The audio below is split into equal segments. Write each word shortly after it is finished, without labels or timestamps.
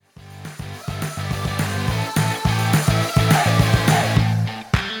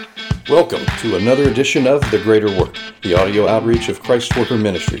Welcome to another edition of The Greater Work, the audio outreach of Christ Worker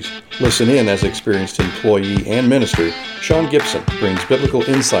Ministries. Listen in as experienced employee and minister, Sean Gibson brings biblical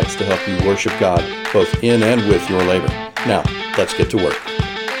insights to help you worship God both in and with your labor. Now, let's get to work.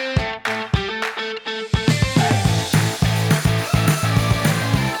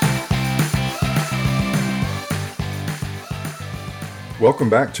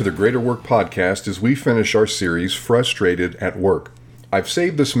 Welcome back to the Greater Work Podcast as we finish our series, Frustrated at Work. I've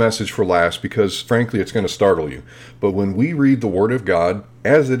saved this message for last because, frankly, it's going to startle you. But when we read the Word of God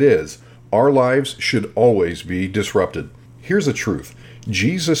as it is, our lives should always be disrupted. Here's the truth.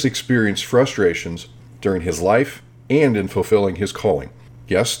 Jesus experienced frustrations during his life and in fulfilling his calling.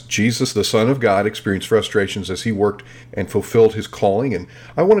 Yes, Jesus, the Son of God, experienced frustrations as he worked and fulfilled his calling. And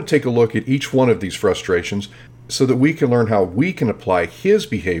I want to take a look at each one of these frustrations so that we can learn how we can apply his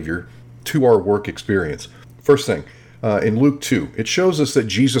behavior to our work experience. First thing, in Luke 2, it shows us that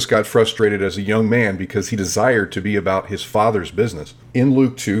Jesus got frustrated as a young man because he desired to be about his Father's business. In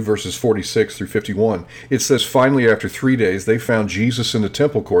Luke 2, verses 46 through 51, it says, "Finally, after 3 days, they found Jesus in the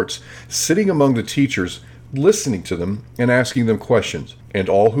temple courts, sitting among the teachers, listening to them and asking them questions. And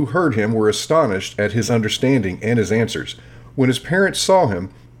all who heard him were astonished at his understanding and his answers. When his parents saw him,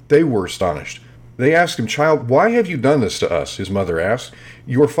 they were astonished. They asked him, 'Child, why have you done this to us?' His mother asked.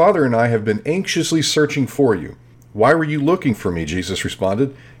 'Your father and I have been anxiously searching for you.' 'Why were you looking for me?' Jesus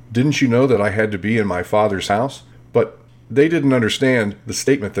responded. 'Didn't you know that I had to be in my Father's house?' But they didn't understand the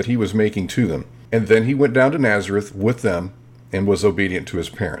statement that he was making to them. And then he went down to Nazareth with them and was obedient to his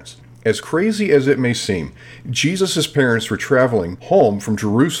parents." As crazy as it may seem, Jesus' parents were traveling home from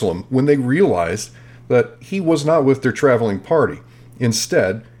Jerusalem when they realized that he was not with their traveling party.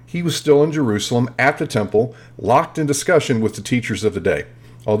 Instead, he was still in Jerusalem at the temple, locked in discussion with the teachers of the day.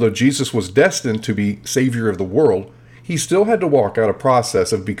 Although Jesus was destined to be Savior of the world, he still had to walk out a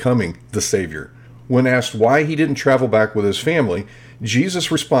process of becoming the Savior. When asked why he didn't travel back with his family,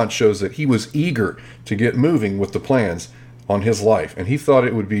 Jesus' response shows that he was eager to get moving with the plans on his life, and he thought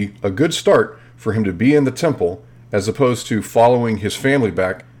it would be a good start for him to be in the temple as opposed to following his family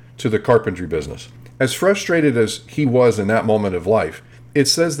back to the carpentry business. As frustrated as he was in that moment of life, it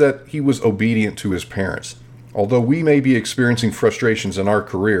says that he was obedient to his parents. Although we may be experiencing frustrations in our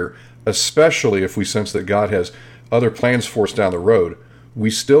career, especially if we sense that God has other plans for us down the road, we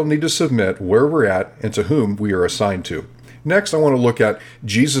still need to submit where we're at and to whom we are assigned to. Next, I want to look at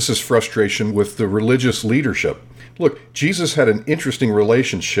Jesus' frustration with the religious leadership. Look, Jesus had an interesting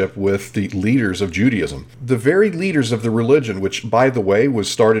relationship with the leaders of Judaism. The very leaders of the religion, which, by the way, was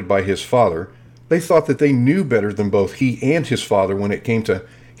started by his father, they thought that they knew better than both he and his father when it came to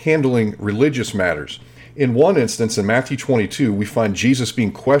handling religious matters. In one instance, in Matthew 22, we find Jesus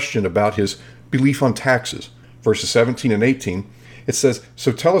being questioned about his belief on taxes. Verses 17 and 18, it says,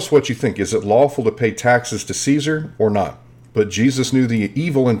 "So tell us what you think. Is it lawful to pay taxes to Caesar or not?" But Jesus knew the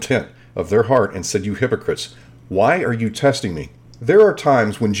evil intent of their heart and said, "You hypocrites, why are you testing me?" There are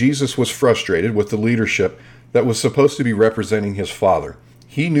times when Jesus was frustrated with the leadership that was supposed to be representing his Father.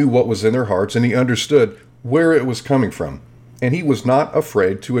 He knew what was in their hearts and he understood where it was coming from. And he was not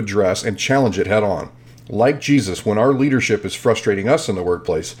afraid to address and challenge it head on. Like Jesus, when our leadership is frustrating us in the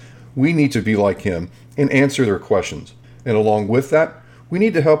workplace, we need to be like him and answer their questions. And along with that, we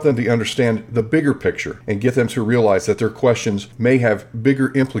need to help them to understand the bigger picture and get them to realize that their questions may have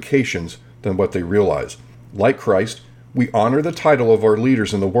bigger implications than what they realize. Like Christ, we honor the title of our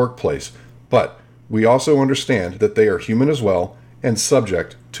leaders in the workplace, but we also understand that they are human as well and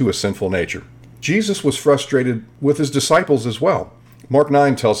subject to a sinful nature. Jesus was frustrated with his disciples as well. Mark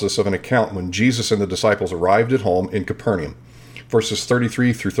 9 tells us of an account when Jesus and the disciples arrived at home in Capernaum. Verses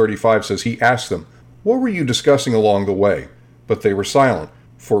 33 through 35 says, "He asked them, 'What were you discussing along the way?' But they were silent,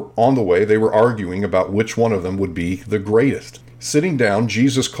 for on the way they were arguing about which one of them would be the greatest. Sitting down,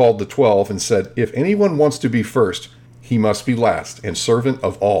 Jesus called the 12 and said, 'If anyone wants to be first, he must be last and servant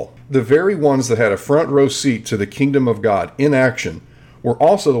of all.'" The very ones that had a front row seat to the kingdom of God in action were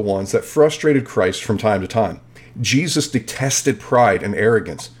also the ones that frustrated Christ from time to time. Jesus detested pride and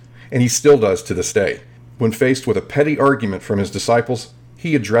arrogance, and he still does to this day. When faced with a petty argument from his disciples,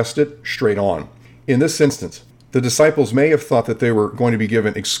 he addressed it straight on. In this instance, the disciples may have thought that they were going to be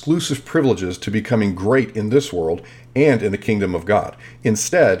given exclusive privileges to becoming great in this world and in the kingdom of God.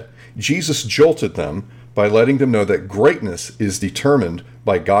 Instead, Jesus jolted them by letting them know that greatness is determined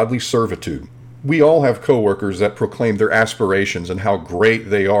by godly servitude. We all have coworkers that proclaim their aspirations and how great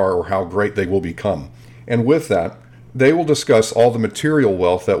they are or how great they will become. And with that, they will discuss all the material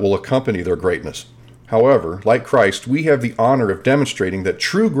wealth that will accompany their greatness. However, like Christ, we have the honor of demonstrating that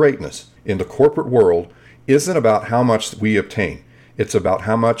true greatness in the corporate world isn't about how much we obtain. It's about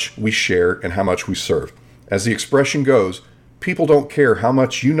how much we share and how much we serve. As the expression goes, people don't care how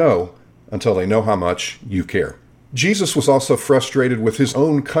much you know until they know how much you care. Jesus was also frustrated with his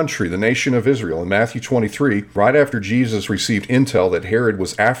own country, the nation of Israel. In Matthew 23, right after Jesus received intel that Herod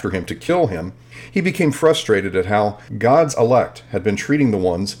was after him to kill him, he became frustrated at how God's elect had been treating the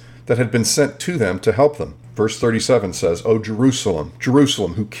ones that had been sent to them to help them. Verse 37 says, "O Jerusalem,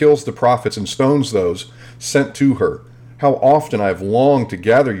 Jerusalem, who kills the prophets and stones those sent to her, how often I have longed to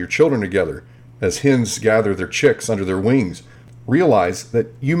gather your children together, as hens gather their chicks under their wings." Realize that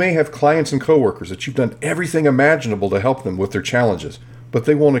you may have clients and coworkers that you've done everything imaginable to help them with their challenges, but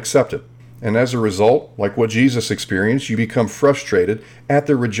they won't accept it. And as a result, like what Jesus experienced, you become frustrated at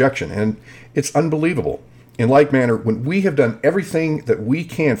their rejection, and it's unbelievable. In like manner, when we have done everything that we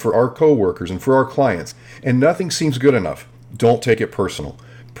can for our coworkers and for our clients, and nothing seems good enough, don't take it personal.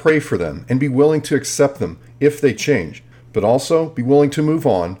 Pray for them and be willing to accept them if they change, but also be willing to move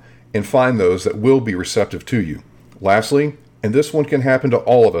on and find those that will be receptive to you. Lastly, and this one can happen to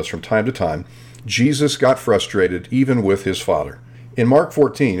all of us from time to time, Jesus got frustrated even with his Father. In Mark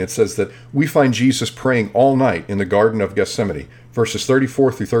 14, it says that we find Jesus praying all night in the Garden of Gethsemane. Verses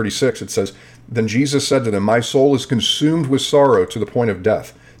 34 through 36, it says, "Then Jesus said to them, 'My soul is consumed with sorrow to the point of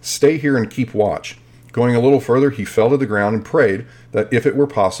death. Stay here and keep watch.' Going a little further, he fell to the ground and prayed that if it were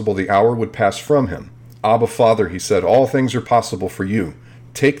possible, the hour would pass from him. 'Abba, Father,' he said, 'all things are possible for you.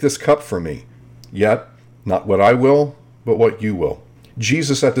 Take this cup from me. Yet, not what I will, but what you will.'"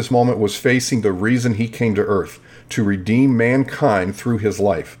 Jesus at this moment was facing the reason he came to earth, to redeem mankind through his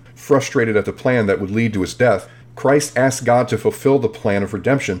life. Frustrated at the plan that would lead to his death, Christ asked God to fulfill the plan of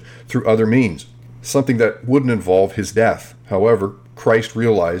redemption through other means, something that wouldn't involve his death. However, Christ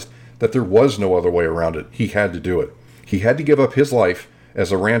realized that there was no other way around it. He had to do it. He had to give up his life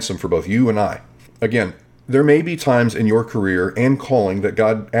as a ransom for both you and I. Again, there may be times in your career and calling that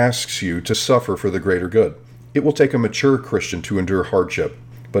God asks you to suffer for the greater good. It will take a mature Christian to endure hardship.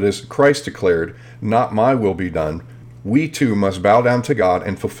 But as Christ declared, "Not my will be done," we too must bow down to God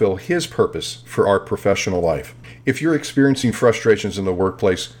and fulfill his purpose for our professional life. If you're experiencing frustrations in the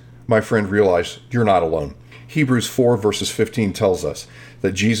workplace, my friend, realize you're not alone. Hebrews 4 verses 15 tells us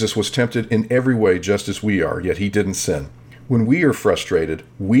that Jesus was tempted in every way just as we are, yet he didn't sin. When we are frustrated,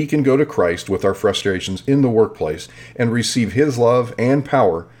 we can go to Christ with our frustrations in the workplace and receive his love and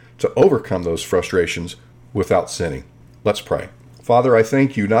power to overcome those frustrations without sinning. Let's pray. Father, I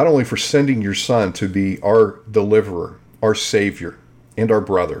thank you not only for sending your Son to be our deliverer, our Savior, and our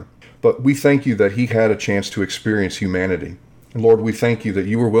brother, but we thank you that he had a chance to experience humanity. And Lord, we thank you that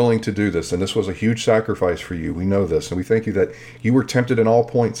you were willing to do this, and this was a huge sacrifice for you. We know this, and we thank you that you were tempted in all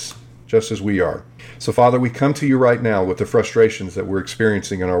points, just as we are. So, Father, we come to you right now with the frustrations that we're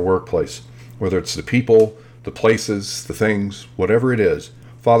experiencing in our workplace, whether it's the people, the places, the things, whatever it is.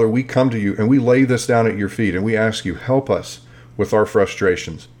 Father, we come to you and we lay this down at your feet, and we ask you, help us with our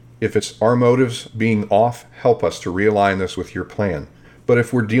frustrations. If it's our motives being off, help us to realign this with your plan. But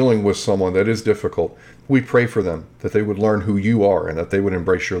if we're dealing with someone that is difficult, we pray for them, that they would learn who you are and that they would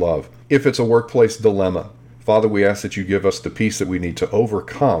embrace your love. If it's a workplace dilemma, Father, we ask that you give us the peace that we need to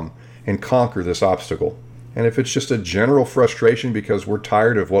overcome and conquer this obstacle. And if it's just a general frustration because we're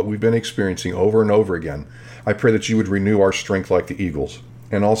tired of what we've been experiencing over and over again, I pray that you would renew our strength like the eagles.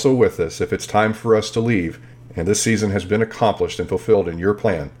 And also with this, if it's time for us to leave, and this season has been accomplished and fulfilled in your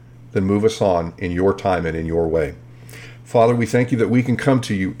plan, then move us on in your time and in your way. Father, we thank you that we can come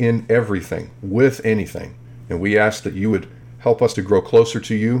to you in everything, with anything. And we ask that you would help us to grow closer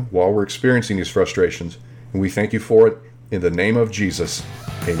to you while we're experiencing these frustrations. And we thank you for it. In the name of Jesus,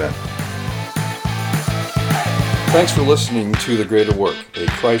 amen. Thanks for listening to The Greater Work, a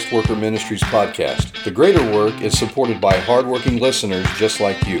Christ Worker Ministries podcast. The Greater Work is supported by hardworking listeners just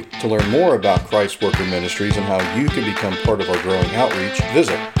like you. To learn more about Christ Worker Ministries and how you can become part of our growing outreach,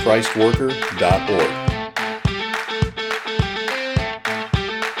 visit christworker.org.